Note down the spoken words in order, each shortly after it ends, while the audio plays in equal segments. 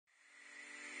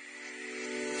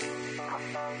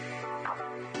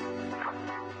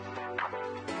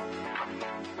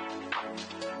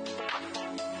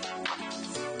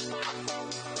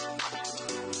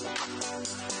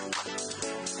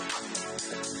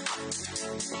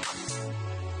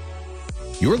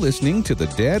You're listening to the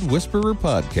Dad Whisperer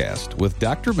podcast with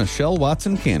Dr. Michelle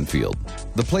Watson Canfield,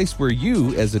 the place where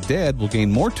you, as a dad, will gain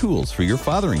more tools for your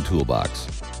fathering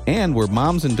toolbox, and where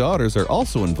moms and daughters are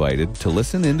also invited to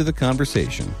listen into the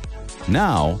conversation.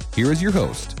 Now, here is your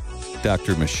host,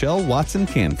 Dr. Michelle Watson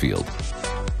Canfield.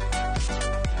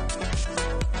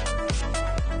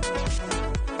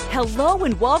 Hello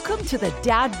and welcome to the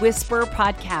Dad Whisperer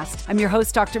podcast. I'm your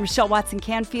host, Dr. Michelle Watson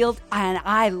Canfield, and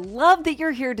I love that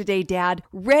you're here today, Dad,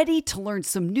 ready to learn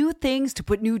some new things to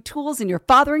put new tools in your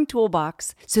fathering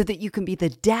toolbox so that you can be the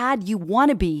dad you want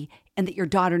to be and that your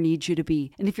daughter needs you to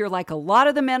be. And if you're like a lot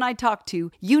of the men I talk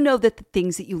to, you know that the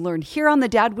things that you learn here on the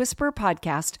Dad Whisperer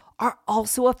podcast are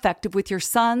also effective with your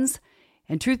sons.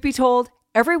 And truth be told,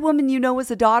 every woman you know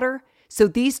is a daughter, so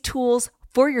these tools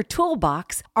for your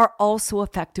toolbox are also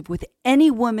effective with any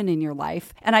woman in your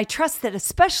life. And I trust that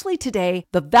especially today,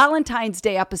 the Valentine's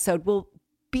Day episode will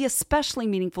be especially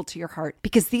meaningful to your heart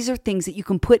because these are things that you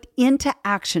can put into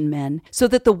action, men, so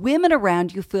that the women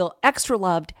around you feel extra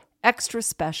loved, extra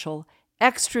special,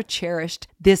 extra cherished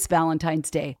this Valentine's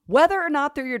Day, whether or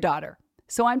not they're your daughter.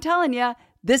 So I'm telling you,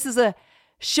 this is a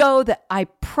show that I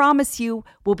promise you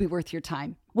will be worth your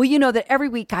time. Well, you know that every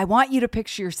week I want you to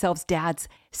picture yourselves, dads,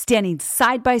 standing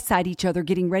side by side each other,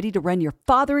 getting ready to run your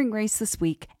fathering race this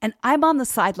week. And I'm on the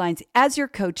sidelines as your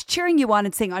coach, cheering you on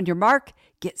and saying, on your mark,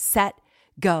 get set,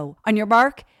 go. On your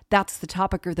mark, that's the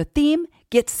topic or the theme.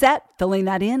 Get set, filling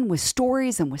that in with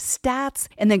stories and with stats.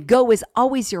 And then go is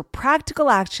always your practical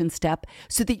action step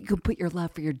so that you can put your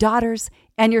love for your daughters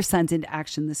and your sons into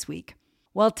action this week.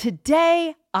 Well,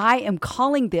 today I am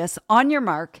calling this, on your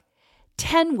mark,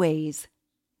 10 ways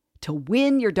to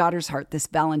win your daughter's heart this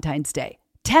Valentine's Day.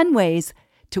 10 ways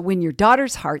to win your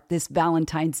daughter's heart this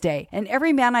Valentine's Day. And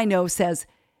every man I know says,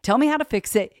 tell me how to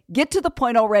fix it, get to the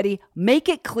point already, make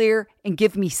it clear, and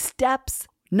give me steps,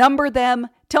 number them,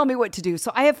 tell me what to do.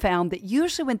 So I have found that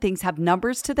usually when things have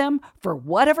numbers to them, for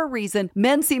whatever reason,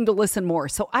 men seem to listen more.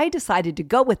 So I decided to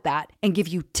go with that and give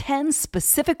you 10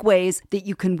 specific ways that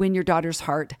you can win your daughter's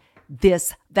heart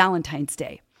this Valentine's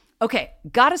Day. Okay,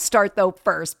 got to start though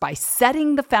first by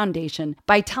setting the foundation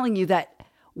by telling you that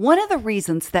one of the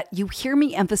reasons that you hear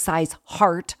me emphasize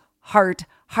heart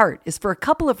is for a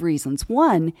couple of reasons.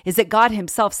 One is that God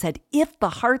himself said, if the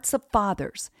hearts of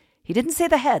fathers, he didn't say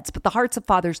the heads, but the hearts of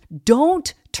fathers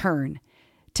don't turn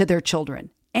to their children,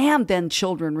 and then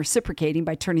children reciprocating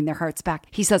by turning their hearts back,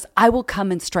 he says, I will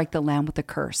come and strike the land with a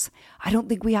curse. I don't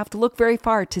think we have to look very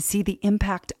far to see the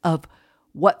impact of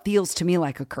what feels to me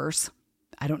like a curse.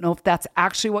 I don't know if that's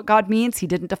actually what God means. He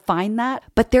didn't define that.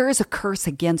 But there is a curse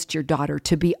against your daughter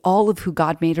to be all of who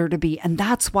God made her to be. And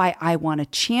that's why I want to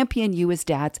champion you as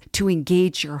dads to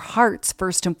engage your hearts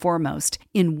first and foremost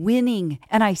in winning.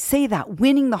 And I say that,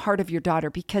 winning the heart of your daughter,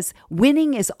 because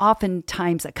winning is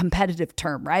oftentimes a competitive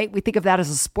term, right? We think of that as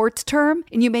a sports term.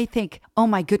 And you may think, oh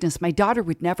my goodness, my daughter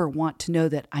would never want to know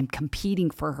that I'm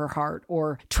competing for her heart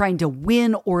or trying to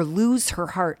win or lose her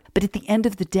heart. But at the end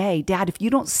of the day, Dad, if you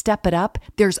don't step it up,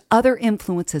 there's other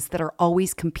influences that are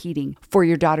always competing for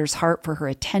your daughter's heart, for her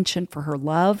attention, for her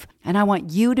love. And I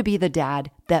want you to be the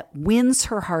dad that wins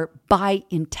her heart by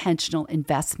intentional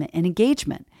investment and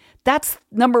engagement. That's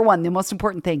number one, the most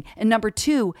important thing. And number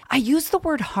two, I use the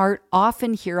word heart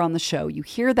often here on the show. You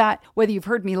hear that whether you've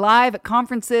heard me live at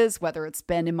conferences, whether it's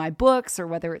been in my books or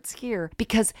whether it's here,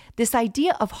 because this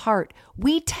idea of heart,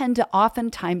 we tend to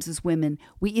oftentimes as women,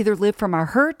 we either live from our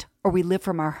hurt or we live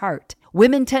from our heart.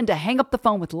 Women tend to hang up the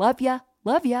phone with love ya,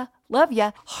 love ya, love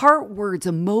ya, heart words,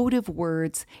 emotive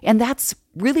words. And that's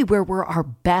really where we're our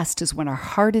best, is when our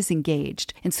heart is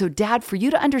engaged. And so, Dad, for you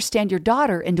to understand your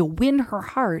daughter and to win her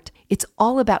heart, it's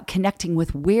all about connecting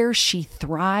with where she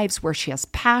thrives, where she has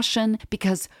passion,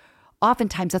 because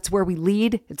oftentimes that's where we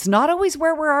lead. It's not always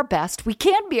where we're our best. We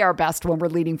can be our best when we're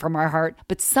leading from our heart,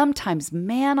 but sometimes,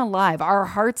 man alive, our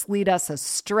hearts lead us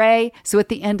astray. So at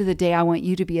the end of the day, I want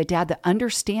you to be a dad that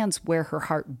understands where her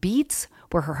heart beats,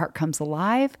 where her heart comes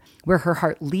alive, where her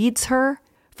heart leads her,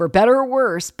 for better or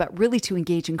worse, but really to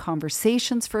engage in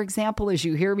conversations, for example, as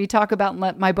you hear me talk about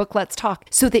in my book, Let's Talk,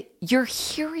 so that you're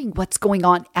hearing what's going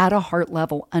on at a heart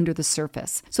level under the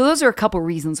surface. So those are a couple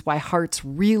reasons why hearts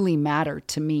really matter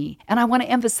to me. And I want to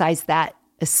emphasize that,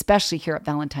 especially here at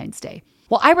Valentine's Day.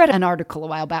 Well, I read an article a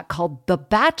while back called The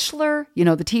Bachelor, the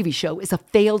TV show, is a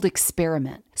failed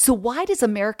experiment. So why does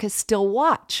America still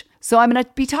watch? So I'm going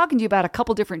to be talking to you about a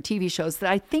couple different TV shows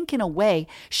that I think in a way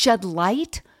shed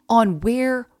light on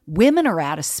where women are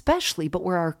at, especially, but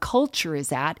where our culture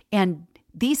is at. And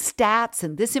these stats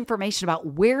and this information about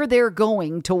where they're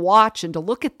going to watch and to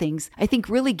look at things, I think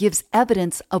really gives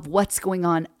evidence of what's going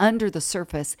on under the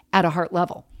surface at a heart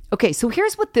level. Okay, so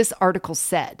here's what this article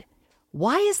said.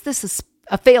 Why is this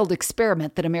a failed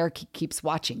experiment that America keeps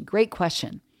watching? Great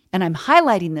question. And I'm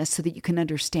highlighting this so that you can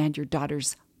understand your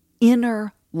daughter's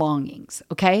inner longings,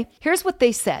 okay? Here's what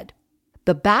they said.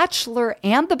 The Bachelor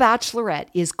and The Bachelorette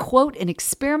is, quote, an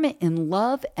experiment in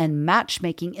love and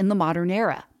matchmaking in the modern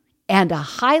era, and a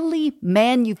highly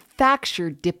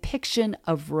manufactured depiction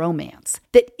of romance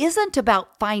that isn't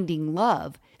about finding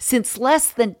love, since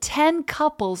less than 10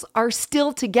 couples are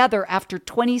still together after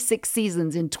 26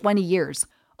 seasons in 20 years.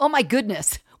 Oh my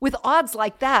goodness. With odds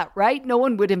like that, right? No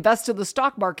one would invest in the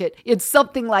stock market in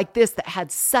something like this that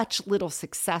had such little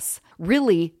success,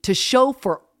 really, to show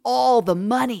for all the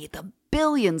money, the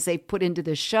billions they've put into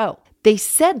this show. They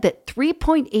said that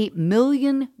 3.8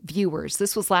 million viewers,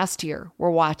 this was last year, were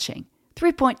watching.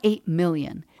 3.8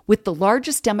 million, with the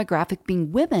largest demographic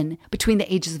being women between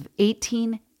the ages of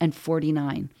 18 and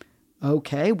 49.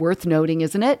 Okay, worth noting,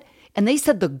 isn't it? And they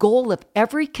said the goal of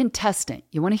every contestant,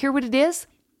 you want to hear what it is?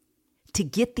 To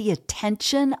get the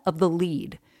attention of the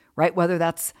lead, right? Whether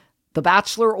that's the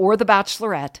Bachelor or the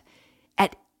Bachelorette,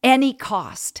 at any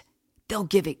cost. They'll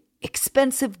give it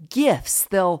expensive gifts.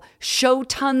 They'll show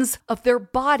tons of their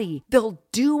body. They'll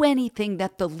do anything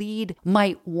that the lead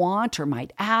might want or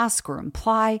might ask or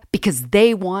imply because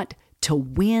they want to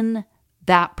win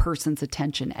that person's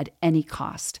attention at any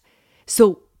cost.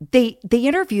 So they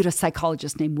interviewed a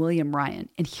psychologist named William Ryan,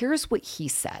 and here's what he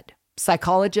said.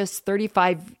 Psychologist,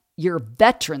 35-year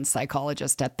veteran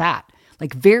psychologist at that,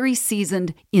 like very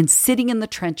seasoned in sitting in the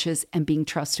trenches and being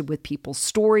trusted with people's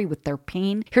story, with their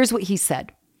pain. Here's what he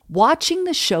said. Watching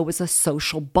the show is a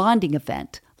social bonding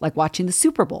event, like watching the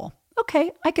Super Bowl.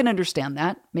 Okay, I can understand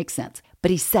that. Makes sense.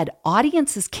 But he said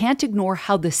audiences can't ignore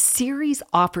how the series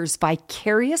offers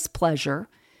vicarious pleasure,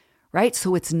 right?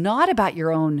 So it's not about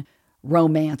your own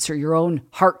romance or your own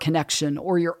heart connection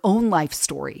or your own life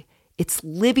story. It's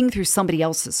living through somebody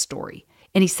else's story.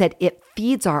 And he said it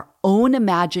feeds our own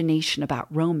imagination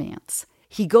about romance.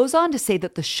 He goes on to say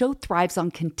that the show thrives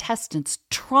on contestants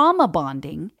trauma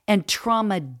bonding and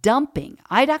trauma dumping.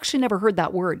 I'd actually never heard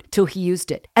that word till he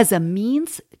used it as a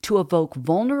means to evoke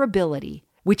vulnerability,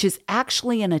 which is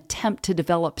actually an attempt to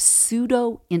develop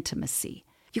pseudo-intimacy.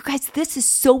 You guys, this is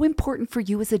so important for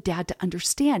you as a dad to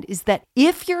understand, is that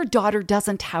if your daughter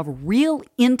doesn't have real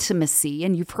intimacy,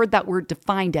 and you've heard that word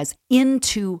defined as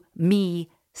into me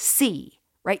see,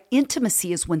 right?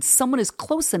 Intimacy is when someone is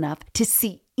close enough to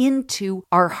see into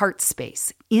our heart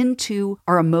space, into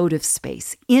our emotive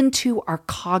space, into our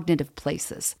cognitive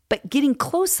places, but getting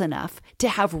close enough to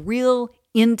have real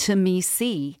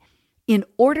intimacy in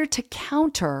order to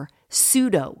counter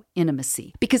pseudo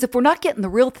intimacy. Because if we're not getting the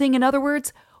real thing, in other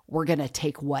words, we're going to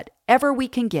take whatever we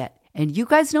can get. And you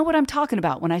guys know what I'm talking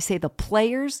about when I say the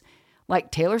players, like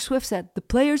Taylor Swift said, the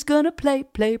players gonna play.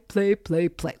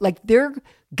 Like they're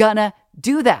gonna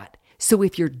do that. So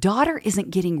if your daughter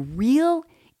isn't getting real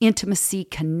intimacy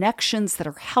connections that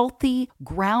are healthy,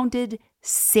 grounded,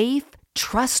 safe,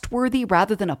 trustworthy,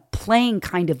 rather than a playing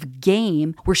kind of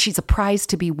game where she's a prize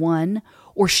to be won,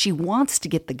 or she wants to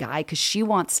get the guy because she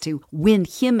wants to win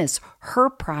him as her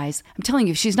prize. I'm telling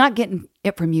you, if she's not getting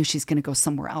it from you, she's going to go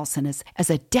somewhere else. And as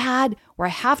a dad, where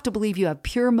I have to believe you have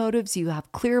pure motives, you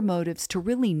have clear motives to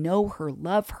really know her,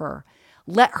 love her,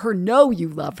 let her know you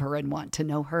love her and want to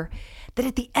know her, that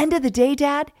at the end of the day,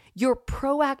 Dad, your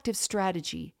proactive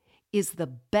strategy is the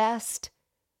best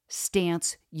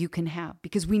stance you can have.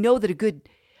 Because we know that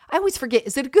I always forget,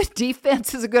 is it a good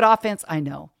defense? Is it a good offense? I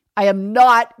know. I am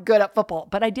not good at football,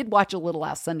 but I did watch a little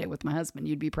last Sunday with my husband.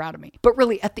 You'd be proud of me. But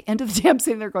really, at the end of the day, I'm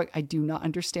sitting there going, I do not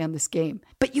understand this game.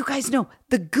 But you guys know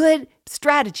the good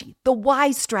strategy, the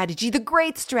wise strategy, the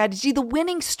great strategy, the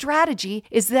winning strategy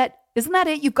isn't that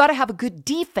it? You've got to have a good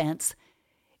defense,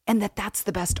 and that's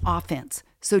the best offense.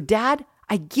 So Dad,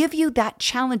 I give you that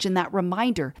challenge and that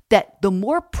reminder that the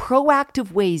more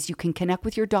proactive ways you can connect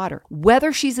with your daughter,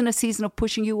 whether she's in a season of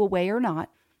pushing you away or not,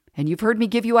 and you've heard me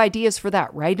give you ideas for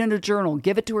that, write in a journal,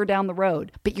 give it to her down the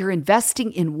road, but you're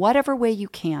investing in whatever way you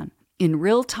can in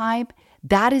real time,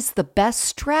 that is the best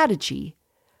strategy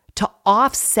to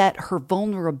offset her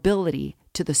vulnerability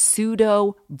to the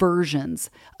pseudo versions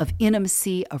of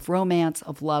intimacy, of romance,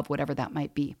 of love, whatever that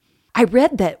might be. I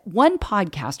read that one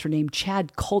podcaster named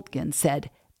Chad Coltgen said,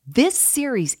 this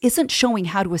series isn't showing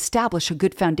how to establish a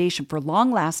good foundation for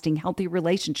long-lasting, healthy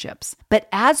relationships. But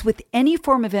as with any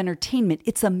form of entertainment,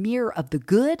 it's a mirror of the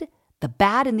good, the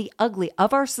bad, and the ugly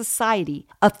of our society,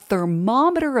 a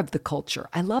thermometer of the culture.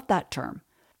 I love that term.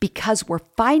 Because we're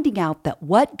finding out that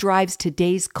what drives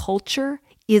today's culture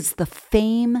is the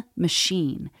fame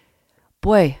machine.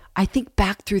 Boy, I think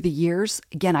back through the years,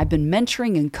 again, I've been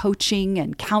mentoring and coaching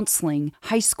and counseling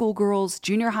high school girls,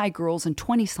 junior high girls, and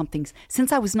 20-somethings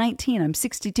since I was 19. I'm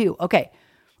 62. Okay,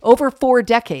 over 4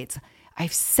 decades.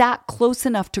 I've sat close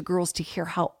enough to girls to hear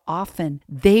how often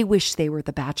they wish they were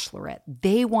the Bachelorette.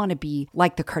 They want to be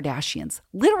like the Kardashians.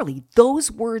 Literally, those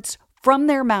words from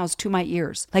their mouths to my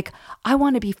ears. Like, I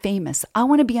want to be famous. I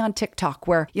want to be on TikTok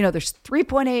where, there's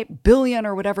 3.8 billion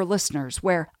or whatever listeners,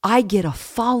 where I get a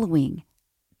following.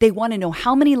 They want to know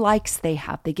how many likes they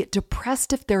have. They get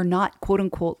depressed if they're not quote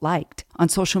unquote liked on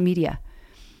social media.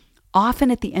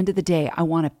 Often at the end of the day, I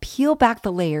want to peel back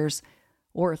the layers,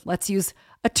 or let's use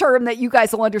a term that you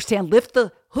guys will understand, lift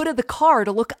the hood of the car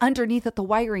to look underneath at the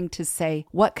wiring to say,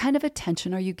 what kind of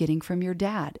attention are you getting from your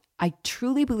dad? I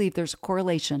truly believe there's a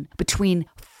correlation between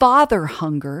father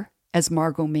hunger, as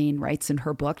Margot Main writes in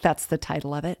her book, that's the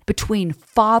title of it, between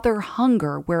father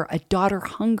hunger, where a daughter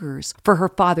hungers for her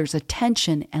father's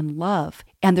attention and love.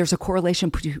 And there's a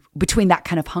correlation between that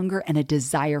kind of hunger and a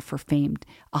desire for fame,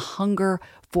 a hunger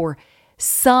for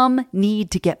some need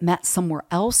to get met somewhere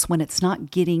else when it's not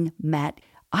getting met,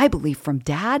 I believe, from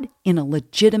dad in a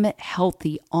legitimate,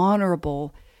 healthy,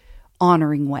 honorable,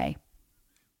 honoring way.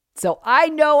 So I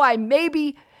know I may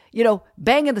be,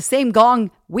 banging the same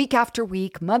gong week after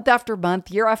week, month after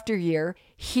month, year after year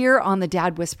here on the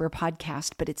Dad Whisperer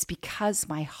podcast, but it's because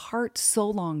my heart so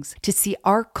longs to see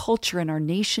our culture and our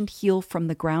nation heal from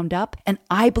the ground up. And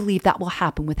I believe that will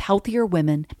happen with healthier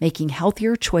women making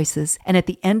healthier choices. And at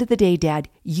the end of the day, Dad,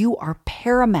 you are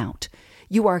paramount.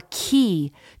 You are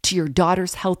key to your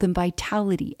daughter's health and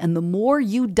vitality. And the more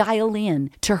you dial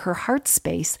in to her heart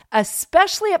space,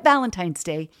 especially at Valentine's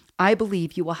Day, I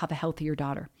believe you will have a healthier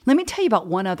daughter. Let me tell you about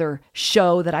one other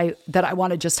show that I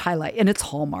want to just highlight, and it's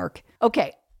Hallmark.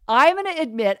 Okay, I'm going to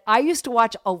admit I used to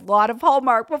watch a lot of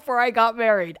Hallmark before I got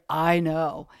married. I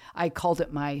know. I called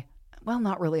it my,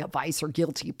 not really a vice or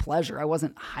guilty pleasure. I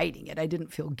wasn't hiding it. I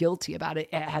didn't feel guilty about it.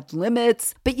 It had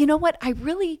limits. But you know what? I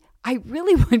really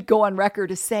would go on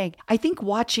record as saying, I think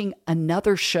watching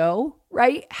another show,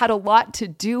 right, had a lot to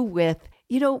do with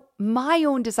my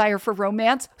own desire for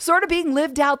romance sort of being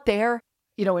lived out there,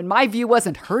 in my view,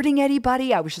 wasn't hurting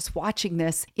anybody. I was just watching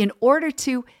this in order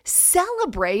to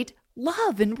celebrate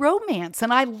love and romance.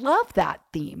 And I love that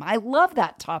theme. I love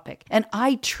that topic. And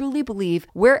I truly believe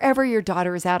wherever your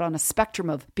daughter is at on a spectrum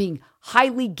of being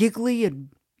highly giggly and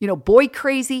boy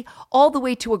crazy, all the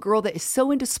way to a girl that is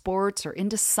so into sports or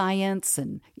into science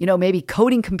and, maybe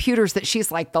coding computers that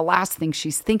she's like the last thing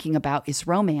she's thinking about is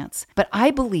romance. But I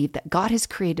believe that God has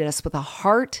created us with a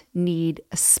heart need,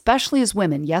 especially as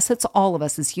women. Yes, it's all of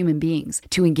us as human beings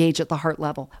to engage at the heart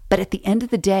level. But at the end of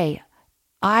the day,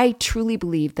 I truly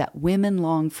believe that women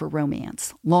long for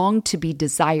romance, long to be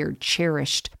desired,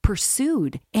 cherished,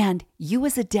 pursued. And you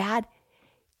as a dad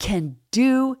can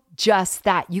do just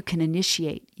that. You can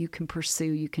initiate, you can pursue,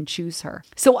 you can choose her.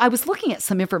 So I was looking at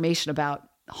some information about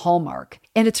Hallmark,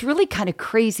 and it's really kind of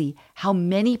crazy how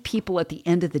many people at the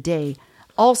end of the day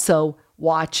also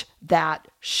watch that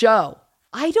show.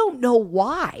 I don't know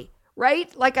why,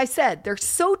 right? Like I said, they're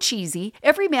so cheesy.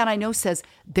 Every man I know says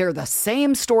they're the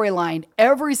same storyline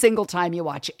every single time you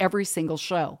watch every single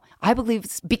show. I believe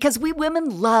it's because we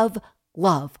women love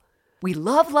love. We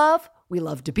love love. We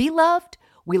love to be loved.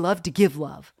 We love to give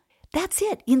love. That's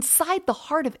it. Inside the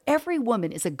heart of every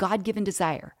woman is a God-given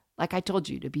desire, like I told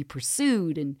you, to be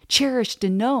pursued and cherished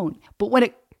and known. But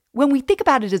when we think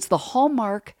about it as the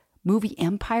Hallmark movie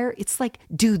empire, it's like,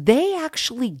 do they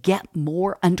actually get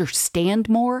more, understand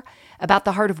more about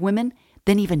the heart of women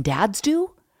than even dads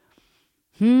do?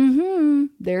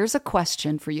 There's a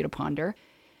question for you to ponder,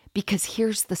 because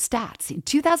here's the stats. In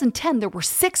 2010, there were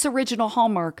 6 original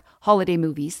Hallmark holiday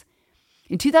movies.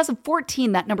 In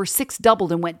 2014, that number 6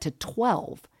 doubled and went to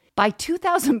 12. By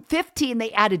 2015,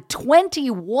 they added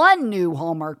 21 new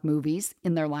Hallmark movies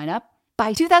in their lineup.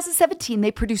 By 2017,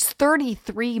 they produced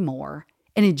 33 more.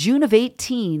 And in June of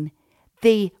 18,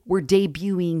 they were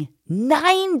debuting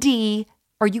 90,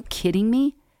 are you kidding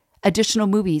me, additional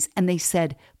movies. And they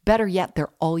said, better yet,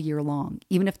 they're all year long,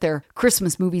 even if they're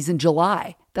Christmas movies in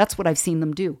July. That's what I've seen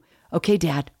them do. Okay,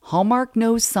 Dad, Hallmark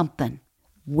knows something.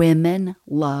 Women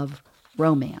love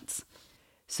romance.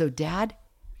 So, Dad,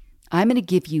 I'm going to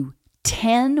give you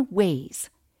 10 ways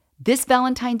this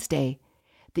Valentine's Day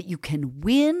that you can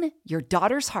win your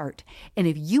daughter's heart. And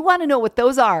if you want to know what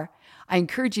those are, I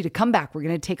encourage you to come back. We're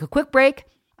going to take a quick break.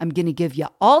 I'm going to give you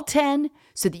all 10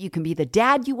 so that you can be the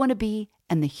dad you want to be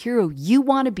and the hero you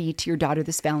want to be to your daughter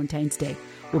this Valentine's Day.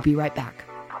 We'll be right back.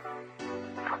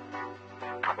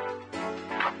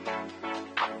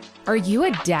 Are you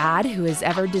a dad who has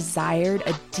ever desired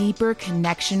a deeper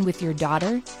connection with your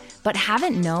daughter, but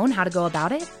haven't known how to go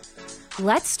about it?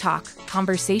 Let's Talk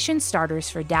Conversation Starters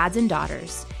for Dads and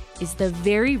Daughters is the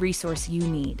very resource you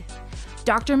need.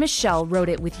 Dr. Michelle wrote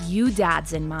it with you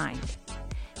dads in mind.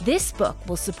 This book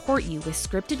will support you with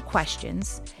scripted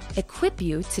questions, equip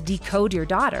you to decode your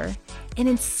daughter, and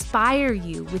inspire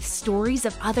you with stories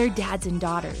of other dads and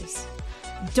daughters.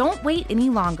 Don't wait any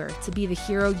longer to be the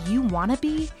hero you want to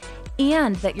be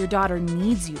and that your daughter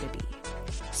needs you to be.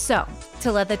 So,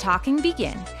 to let the talking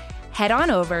begin, head on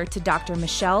over to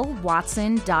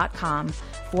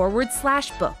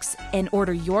drmichellewatson.com/books and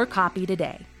order your copy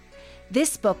today.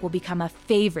 This book will become a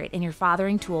favorite in your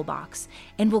fathering toolbox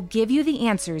and will give you the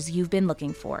answers you've been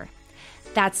looking for.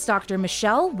 That's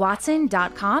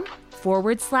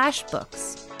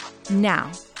drmichellewatson.com/books.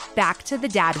 Now, back to the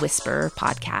Dad Whisperer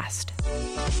podcast.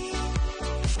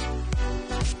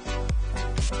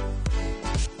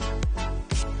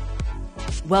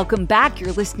 Welcome back.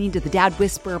 You're listening to the Dad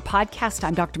Whisperer podcast.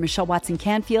 I'm Dr. Michelle Watson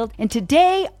Canfield, and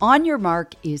today on your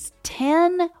mark is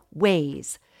 10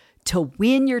 ways to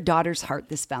win your daughter's heart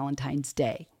this Valentine's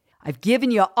Day. I've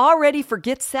given you already for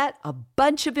Get Set a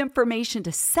bunch of information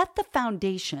to set the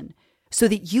foundation so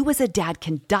that you as a dad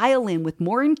can dial in with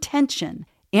more intention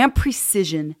and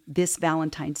precision this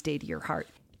Valentine's Day to your heart.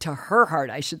 To her heart,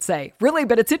 I should say. Really,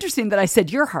 but it's interesting that I said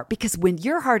your heart, because when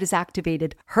your heart is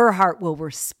activated, her heart will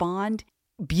respond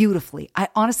beautifully.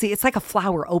 It's like a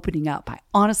flower opening up. I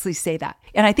honestly say that.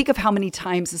 And I think of how many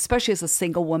times, especially as a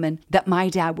single woman, that my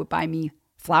dad would buy me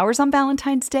flowers on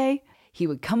Valentine's Day. He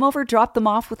would come over, drop them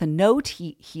off with a note.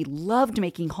 He loved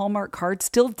making Hallmark cards,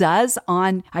 still does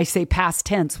on, I say past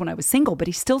tense when I was single, but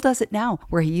he still does it now,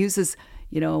 where he uses,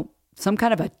 some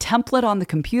kind of a template on the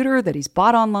computer that he's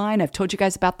bought online. I've told you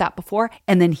guys about that before.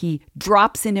 And then he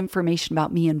drops in information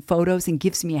about me in photos and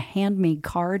gives me a handmade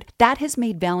card. That has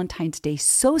made Valentine's Day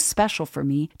so special for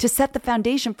me to set the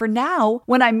foundation for now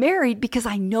when I'm married, because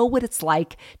I know what it's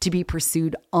like to be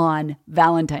pursued on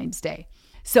Valentine's Day.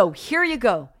 So here you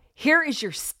go. Here is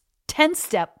your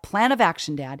 10-step plan of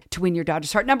action, Dad, to win your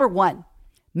daughter's heart. Number 1,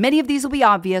 many of these will be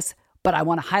obvious, but I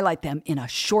want to highlight them in a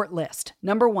short list.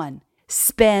 Number 1,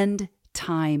 spend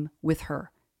time with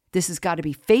her. This has got to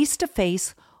be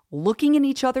face-to-face, looking in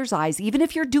each other's eyes. Even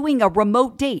if you're doing a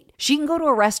remote date, she can go to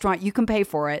a restaurant, you can pay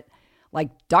for it.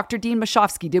 Like Dr. Dean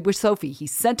Mashofsky did with Sophie. He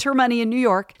sent her money in New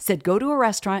York, said, go to a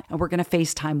restaurant and we're going to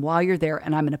FaceTime while you're there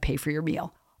and I'm going to pay for your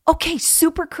meal. Okay,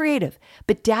 super creative.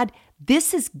 But Dad,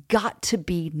 this has got to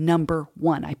be number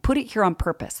 1. I put it here on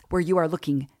purpose, where you are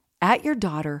looking at your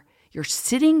daughter, you're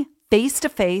sitting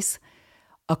face-to-face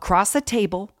across a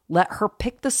table. Let her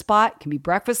pick the spot. It can be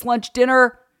breakfast, lunch,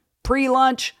 dinner,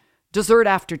 pre-lunch, dessert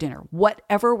after dinner,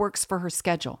 whatever works for her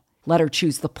schedule. Let her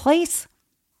choose the place.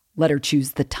 Let her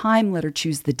choose the time. Let her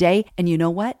choose the day. And you know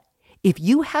what? If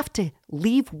you have to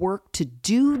leave work to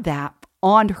do that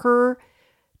on her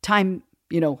time,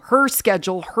 her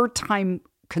schedule, her time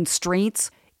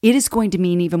constraints, it is going to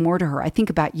mean even more to her. I think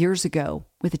about years ago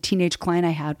with a teenage client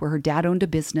I had where her dad owned a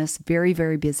business, very,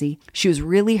 very busy. She was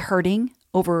really hurting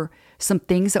over some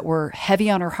things that were heavy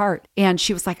on her heart. And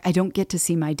she was like, I don't get to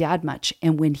see my dad much.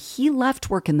 And when he left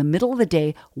work in the middle of the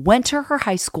day, went to her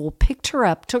high school, picked her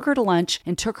up, took her to lunch,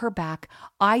 and took her back,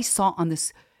 I saw on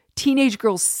this teenage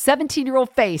girl's 17-year-old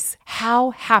face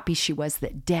how happy she was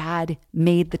that dad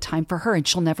made the time for her, and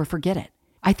she'll never forget it.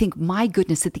 I think, my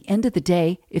goodness, at the end of the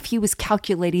day, if he was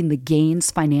calculating the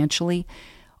gains financially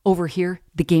over here,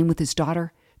 the gain with his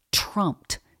daughter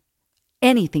trumped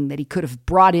anything that he could have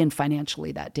brought in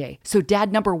financially that day. So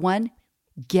Dad, number 1,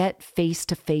 get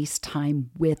face-to-face time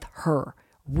with her.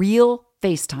 Real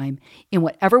FaceTime in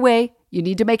whatever way you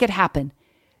need to make it happen.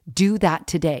 Do that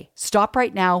today. Stop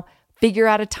right now. Figure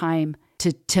out a time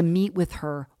to meet with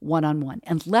her one-on-one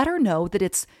and let her know that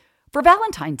it's for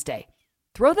Valentine's Day.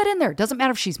 Throw that in there. It doesn't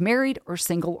matter if she's married or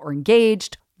single or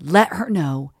engaged. Let her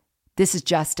know this is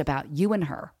just about you and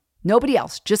her. Nobody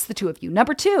else, just the two of you.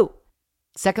 Number 2,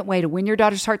 second way to win your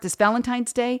daughter's heart this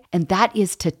Valentine's Day, and that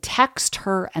is to text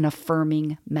her an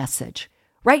affirming message.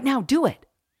 Right now, do it.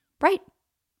 Right?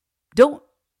 Don't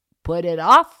put it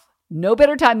off. No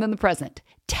better time than the present.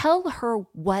 Tell her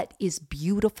what is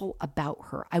beautiful about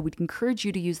her. I would encourage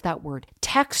you to use that word.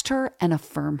 Text her and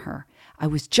affirm her. I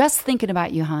was just thinking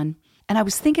about you, hon. And I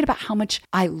was thinking about how much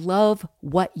I love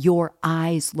what your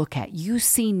eyes look at. You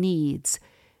see needs.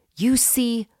 You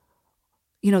see,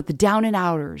 the down and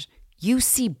outers. You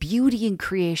see beauty in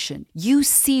creation. You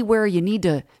see where you need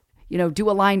to, do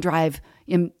a line drive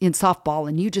in softball,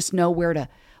 and you just know where to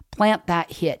plant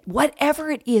that hit.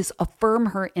 Whatever it is, affirm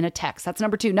her in a text. That's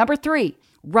number 2. Number 3,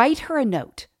 write her a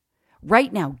note.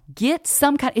 right now, get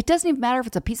some kind, it doesn't even matter if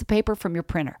it's a piece of paper from your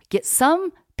printer. Get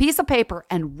some piece of paper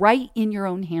and write in your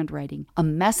own handwriting a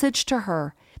message to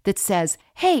her that says,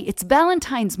 hey, it's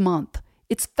Valentine's month.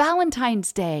 It's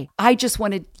Valentine's Day. I just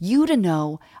wanted you to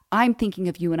know I'm thinking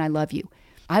of you and I love you.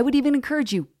 I would even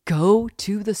encourage you, go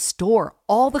to the store.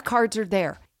 All the cards are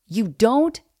there. You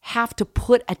don't have to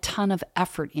put a ton of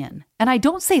effort in. And I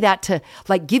don't say that to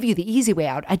like give you the easy way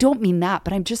out. I don't mean that,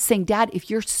 but I'm just saying, Dad, if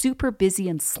you're super busy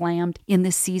and slammed in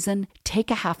this season, take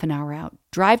a half an hour out,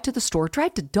 drive to the store,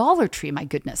 drive to Dollar Tree, my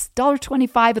goodness,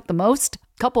 $1.25 at the most,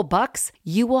 couple bucks,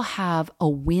 you will have a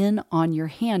win on your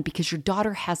hand because your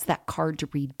daughter has that card to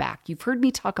read back. You've heard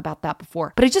me talk about that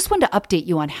before, but I just wanted to update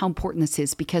you on how important this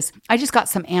is because I just got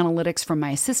some analytics from my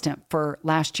assistant for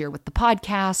last year with the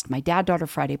podcast, my Dad Daughter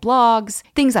Friday blogs,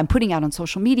 things I'm putting out on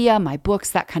social media, my books,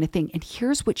 that kind of thing. And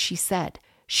here's what she said.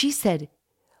 She said,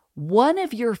 one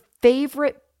of your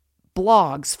favorite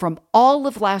blogs from all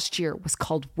of last year was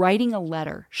called Writing a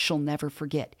Letter She'll Never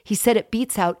Forget. He said it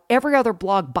beats out every other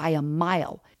blog by a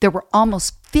mile. There were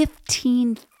almost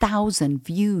 15,000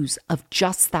 views of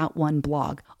just that one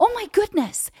blog. Oh my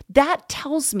goodness. That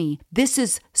tells me this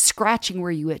is scratching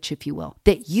where you itch, if you will,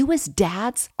 that you as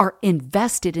dads are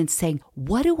invested in saying,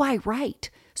 what do I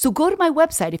write? So go to my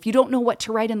website if you don't know what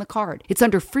to write in the card. It's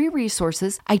under free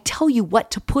resources. I tell you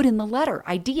what to put in the letter,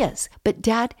 ideas. But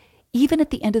Dad, even at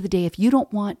the end of the day, if you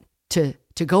don't want to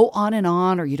go on,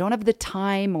 or you don't have the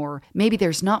time, or maybe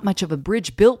there's not much of a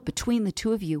bridge built between the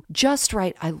two of you, just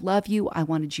write, I love you. I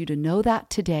wanted you to know that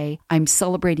today. I'm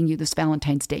celebrating you this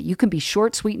Valentine's Day. You can be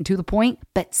short, sweet, and to the point,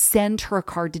 but send her a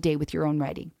card today with your own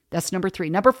writing. That's number 3.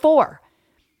 Number 4,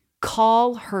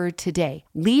 call her today.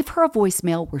 Leave her a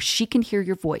voicemail where she can hear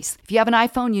your voice. If you have an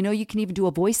iPhone, you know you can even do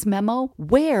a voice memo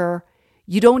where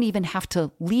you don't even have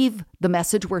to leave the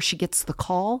message where she gets the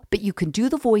call, but you can do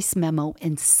the voice memo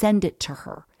and send it to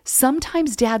her.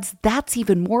 Sometimes, dads, that's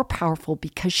even more powerful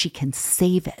because she can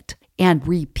save it and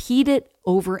repeat it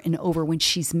over and over when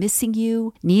she's missing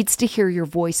you, needs to hear your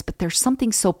voice. But there's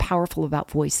something so powerful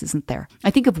about voice, isn't there? I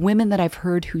think of women that I've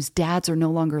heard whose dads are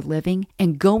no longer living,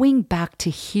 and going back to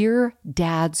hear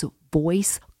dad's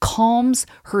voice calms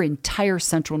her entire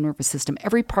central nervous system.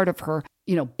 Every part of her,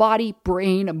 body,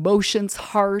 brain, emotions,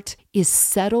 heart is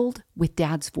settled with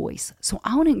dad's voice. So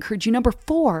I want to encourage you, number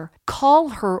 4, call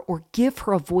her or give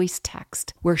her a voice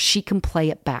text where she can play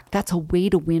it back. That's a way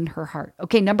to win her heart.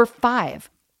 Okay, number 5.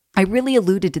 I really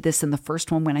alluded to this in the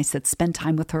first one when I said spend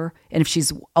time with her. And if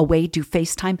she's away, do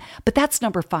FaceTime. But that's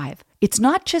number 5. It's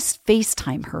not just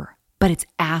FaceTime her, but it's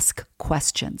ask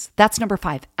questions. That's number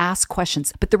 5, ask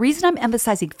questions. But the reason I'm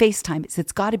emphasizing FaceTime is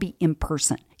it's got to be in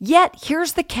person. Yet,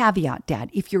 here's the caveat,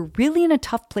 Dad. If you're really in a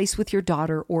tough place with your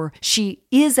daughter, or she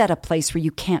is at a place where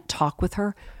you can't talk with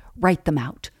her, write them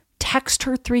out. Text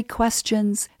her 3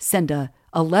 questions, send a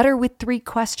letter with 3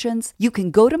 questions. You can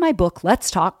go to my book,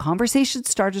 Let's Talk, Conversation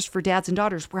Starters for Dads and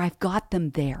Daughters, where I've got them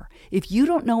there. If you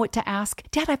don't know what to ask,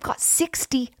 Dad, I've got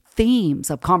 60 themes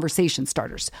of conversation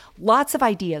starters, lots of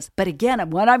ideas. But again,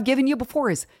 what I've given you before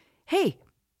is, hey,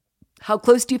 how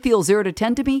close do you feel? 0 to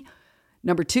 10 to me?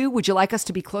 Number 2, would you like us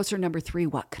to be closer? Number 3,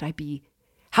 what could I be?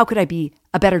 How could I be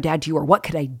a better dad to you? Or what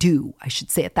could I do? I should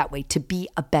say it that way, to be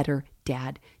a better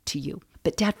dad to you.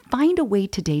 But Dad, find a way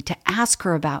today to ask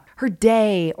her about her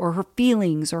day or her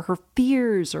feelings or her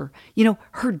fears or,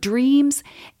 her dreams,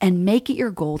 and make it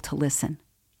your goal to listen.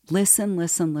 Listen,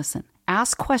 listen, listen.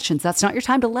 Ask questions. That's not your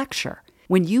time to lecture.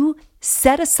 When you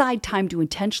set aside time to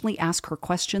intentionally ask her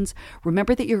questions,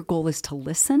 remember that your goal is to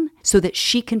listen so that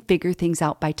she can figure things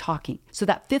out by talking. So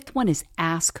that 5th one is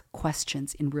ask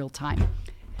questions in real time.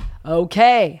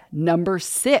 Okay, number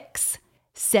 6,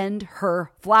 send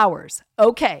her flowers.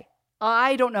 Okay,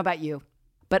 I don't know about you,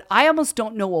 but I almost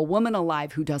don't know a woman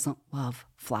alive who doesn't love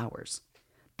flowers.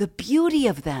 The beauty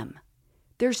of them.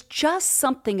 There's just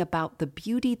something about the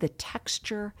beauty, the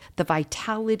texture, the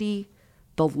vitality,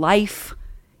 the life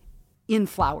in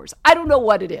flowers. I don't know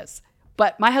what it is,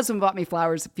 but my husband bought me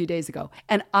flowers a few days ago,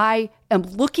 and I am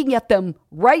looking at them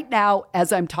right now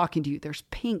as I'm talking to you. There's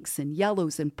pinks and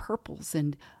yellows and purples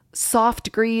and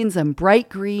soft greens and bright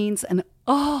greens, and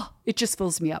it just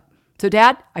fills me up. So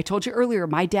Dad, I told you earlier,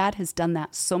 my dad has done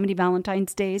that so many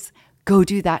Valentine's days. Go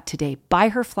do that today. Buy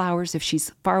her flowers. If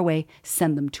she's far away,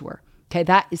 send them to her. Okay,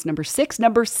 that is number 6.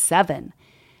 Number 7,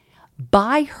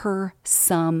 buy her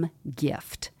some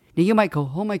gift. Now you might go,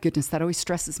 oh my goodness, that always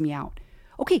stresses me out.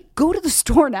 Okay, go to the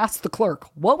store and ask the clerk,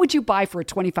 what would you buy for a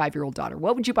 25-year-old daughter?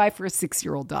 What would you buy for a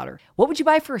 6-year-old daughter? What would you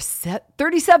buy for a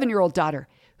 37-year-old daughter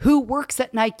who works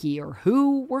at Nike or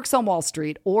who works on Wall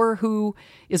Street or who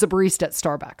is a barista at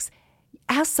Starbucks?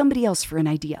 Ask somebody else for an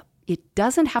idea. it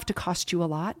doesn't have to cost you a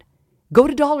lot. Go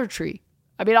to Dollar Tree.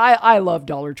 I mean, I love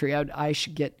Dollar Tree. I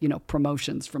should get,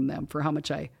 promotions from them for how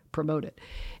much I promote it,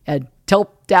 and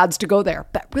tell dads to go there.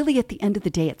 But really, at the end of the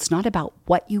day, it's not about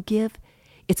what you give.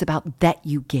 It's about that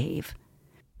you gave,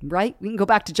 right? We can go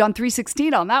back to John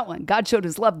 3:16 on that one. God showed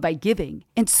his love by giving.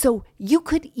 And so you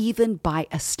could even buy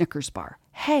a Snickers bar.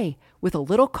 Hey, with a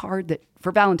little card that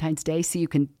for Valentine's Day, so you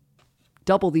can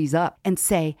double these up and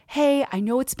say, hey, I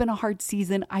know it's been a hard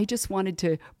season. I just wanted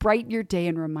to brighten your day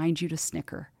and remind you to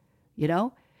snicker.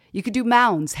 You could do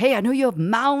mounds. Hey, I know you have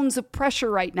mounds of pressure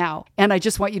right now. And I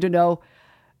just want you to know,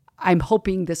 I'm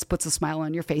hoping this puts a smile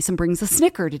on your face and brings a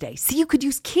snicker today. See, you could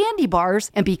use candy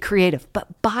bars and be creative,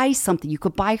 but buy something. You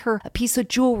could buy her a piece of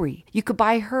jewelry. You could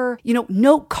buy her,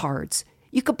 note cards.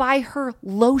 You could buy her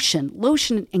lotion.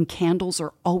 Lotion and candles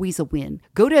are always a win.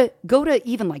 Go to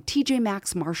even like TJ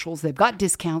Maxx, Marshalls. They've got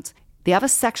discounts. They have a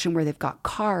section where they've got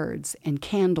cards and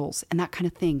candles and that kind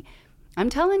of thing. I'm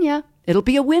telling you, it'll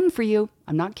be a win for you.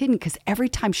 I'm not kidding, because every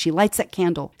time she lights that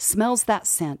candle, smells that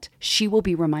scent, she will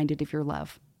be reminded of your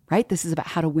love, right? This is about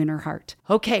how to win her heart.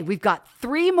 Okay, we've got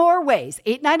 3 more ways,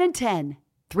 8, 9, and 10.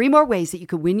 3 more ways that you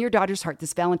can win your daughter's heart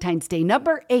this Valentine's Day.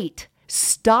 Number 8,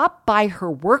 stop by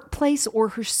her workplace or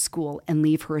her school and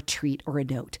leave her a treat or a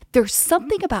note. There's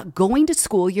something about going to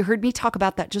school, you heard me talk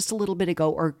about that just a little bit ago,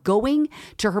 or going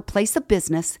to her place of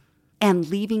business and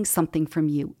leaving something from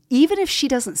you. Even if she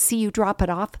doesn't see you drop it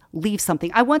off, leave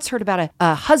something. I once heard about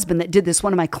a husband that did this,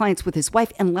 one of my clients with his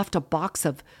wife, and left a box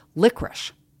of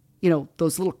licorice.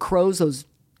 Those little crows, those,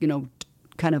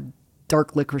 kind of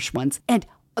dark licorice ones. And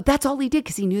that's all he did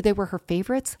because he knew they were her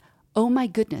favorites. Oh my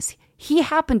goodness. He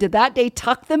happened to that day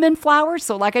tuck them in flowers.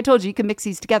 So like I told you, you can mix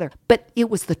these together. But it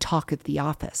was the talk of the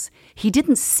office. He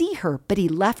didn't see her, but he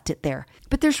left it there.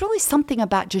 But there's really something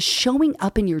about just showing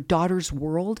up in your daughter's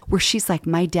world where she's like,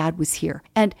 my dad was here.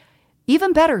 And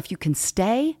even better if you can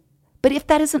stay. But if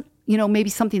that isn't, maybe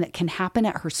something that can happen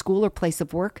at her school or place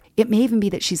of work, it may even be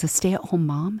that she's a stay-at-home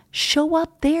mom. Show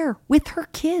up there with her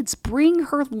kids. Bring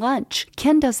her lunch.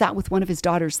 Ken does that with one of his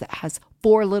daughters that has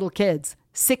 4 little kids,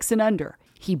 6 and under.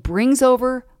 He brings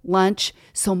over lunch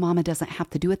so mama doesn't have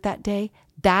to do it that day.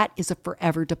 That is a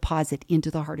forever deposit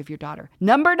into the heart of your daughter.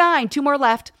 Number 9, 2 more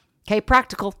left. Okay,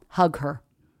 practical, hug her.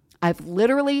 I've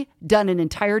literally done an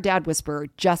entire Dad Whisperer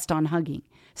just on hugging.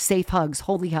 Safe hugs,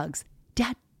 holy hugs.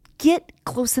 Dad, get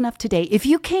close enough today, if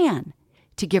you can,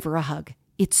 to give her a hug.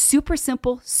 It's super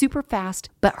simple, super fast,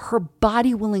 but her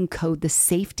body will encode the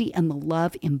safety and the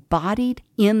love embodied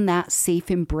in that safe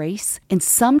embrace. And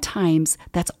sometimes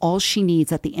that's all she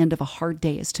needs at the end of a hard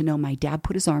day, is to know my dad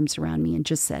put his arms around me and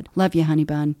just said, love you, honey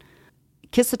bun.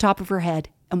 Kiss the top of her head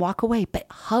and walk away, but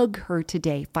hug her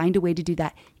today. Find a way to do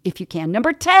that if you can.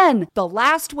 Number 10, the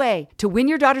last way to win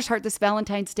your daughter's heart this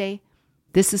Valentine's Day.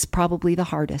 This is probably the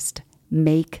hardest.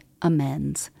 Make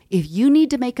amends. If you need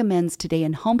to make amends today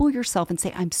and humble yourself and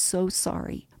say, I'm so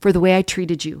sorry for the way I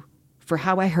treated you, for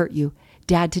how I hurt you,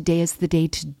 Dad, today is the day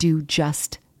to do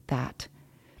just that.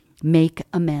 Make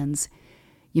amends.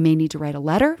 You may need to write a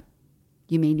letter.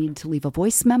 You may need to leave a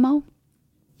voice memo.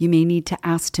 You may need to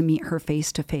ask to meet her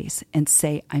face to face and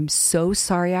say, I'm so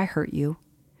sorry I hurt you.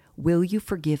 Will you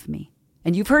forgive me?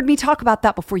 And you've heard me talk about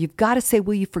that before. You've got to say,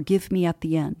 will you forgive me at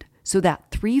the end? So that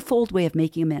 3-fold way of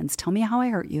making amends. Tell me how I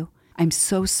hurt you. I'm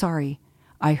so sorry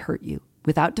I hurt you,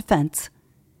 without defense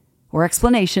or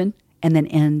explanation, and then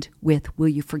end with, will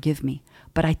you forgive me?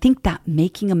 But I think that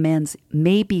making amends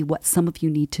may be what some of you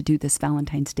need to do this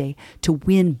Valentine's Day to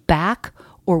win back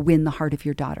or win the heart of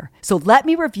your daughter. So let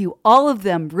me review all of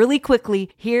them really quickly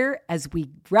here as we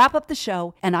wrap up the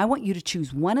show. And I want you to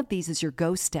choose one of these as your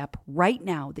go step right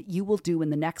now that you will do in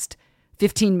the next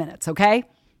 15 minutes, okay?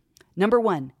 Number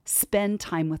 1, spend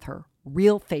time with her,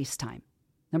 real FaceTime.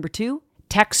 Number 2,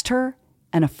 text her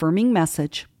an affirming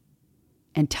message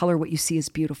and tell her what you see as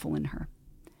beautiful in her.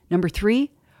 Number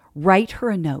 3, write her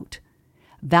a note.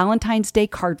 Valentine's Day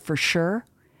card for sure,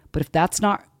 but if that's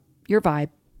not your vibe,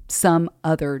 some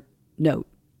other note.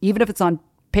 Even if it's on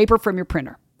paper from your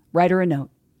printer, write her a note.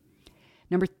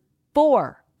 Number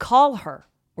 4, call her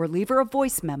or leave her a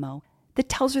voice memo that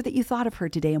tells her that you thought of her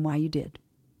today and why you did.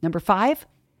 Number 5,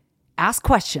 ask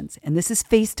questions, and this is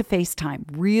face-to-face time,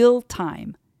 real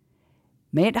time.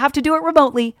 May not have to do it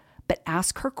remotely, but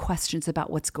ask her questions about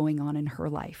what's going on in her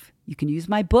life. You can use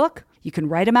my book. You can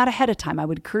write them out ahead of time. I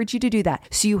would encourage you to do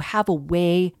that so you have a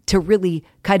way to really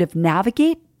kind of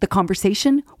navigate the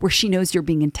conversation where she knows you're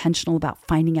being intentional about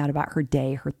finding out about her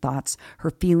day, her thoughts,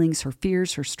 her feelings, her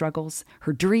fears, her struggles,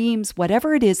 her dreams,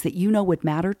 whatever it is that you know would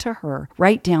matter to her.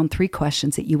 Write down 3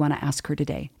 questions that you want to ask her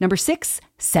today. Number 6,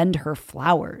 send her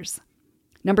flowers.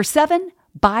 Number 7,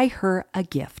 buy her a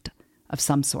gift of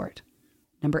some sort.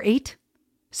 Number 8,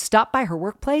 stop by her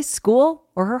workplace, school,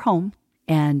 or her home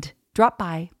and drop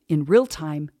by in real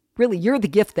time. Really, you're the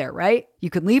gift there, right? You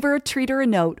can leave her a treat or a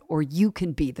note, or you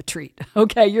can be the treat.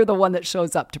 Okay, you're the one that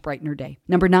shows up to brighten her day.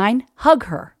 Number 9, hug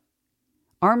her.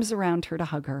 Arms around her to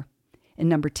hug her. And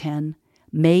number 10,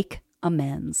 make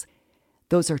amends.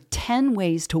 Those are 10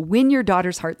 ways to win your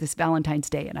daughter's heart this Valentine's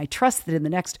Day. And I trust that in the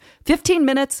next 15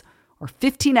 minutes or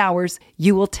 15 hours,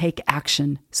 you will take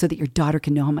action so that your daughter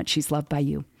can know how much she's loved by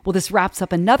you. Well, this wraps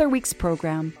up another week's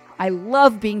program. I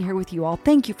love being here with you all.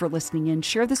 Thank you for listening in.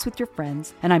 Share this with your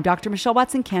friends. And I'm Dr. Michelle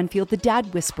Watson Canfield, the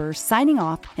Dad Whisperer, signing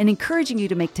off and encouraging you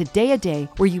to make today a day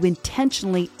where you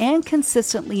intentionally and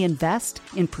consistently invest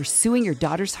in pursuing your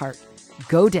daughter's heart.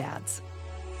 Go Dads.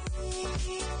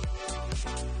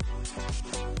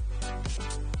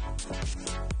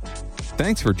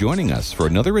 Thanks for joining us for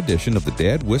another edition of the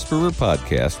Dad Whisperer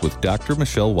podcast with Dr.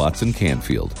 Michelle Watson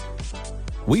Canfield.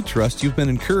 We trust you've been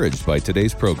encouraged by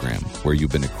today's program, where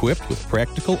you've been equipped with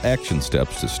practical action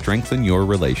steps to strengthen your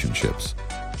relationships.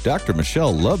 Dr.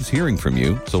 Michelle loves hearing from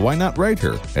you, so why not write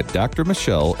her at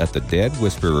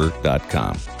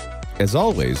drmichelle@thedadwhisperer.com. As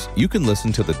always, you can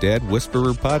listen to the Dad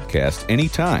Whisperer podcast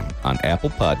anytime on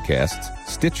Apple Podcasts,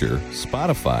 Stitcher,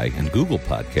 Spotify, and Google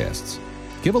Podcasts.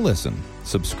 Give a listen,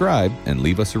 subscribe, and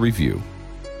leave us a review.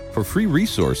 For free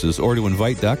resources or to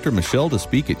invite Dr. Michelle to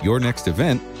speak at your next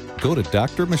event, go to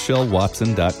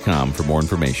drmichellewatson.com for more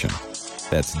information.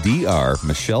 That's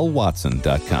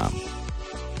drmichellewatson.com.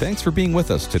 Thanks for being with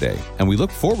us today, and we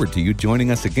look forward to you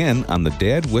joining us again on the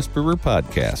Dad Whisperer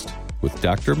podcast with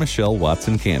Dr. Michelle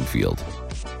Watson Canfield.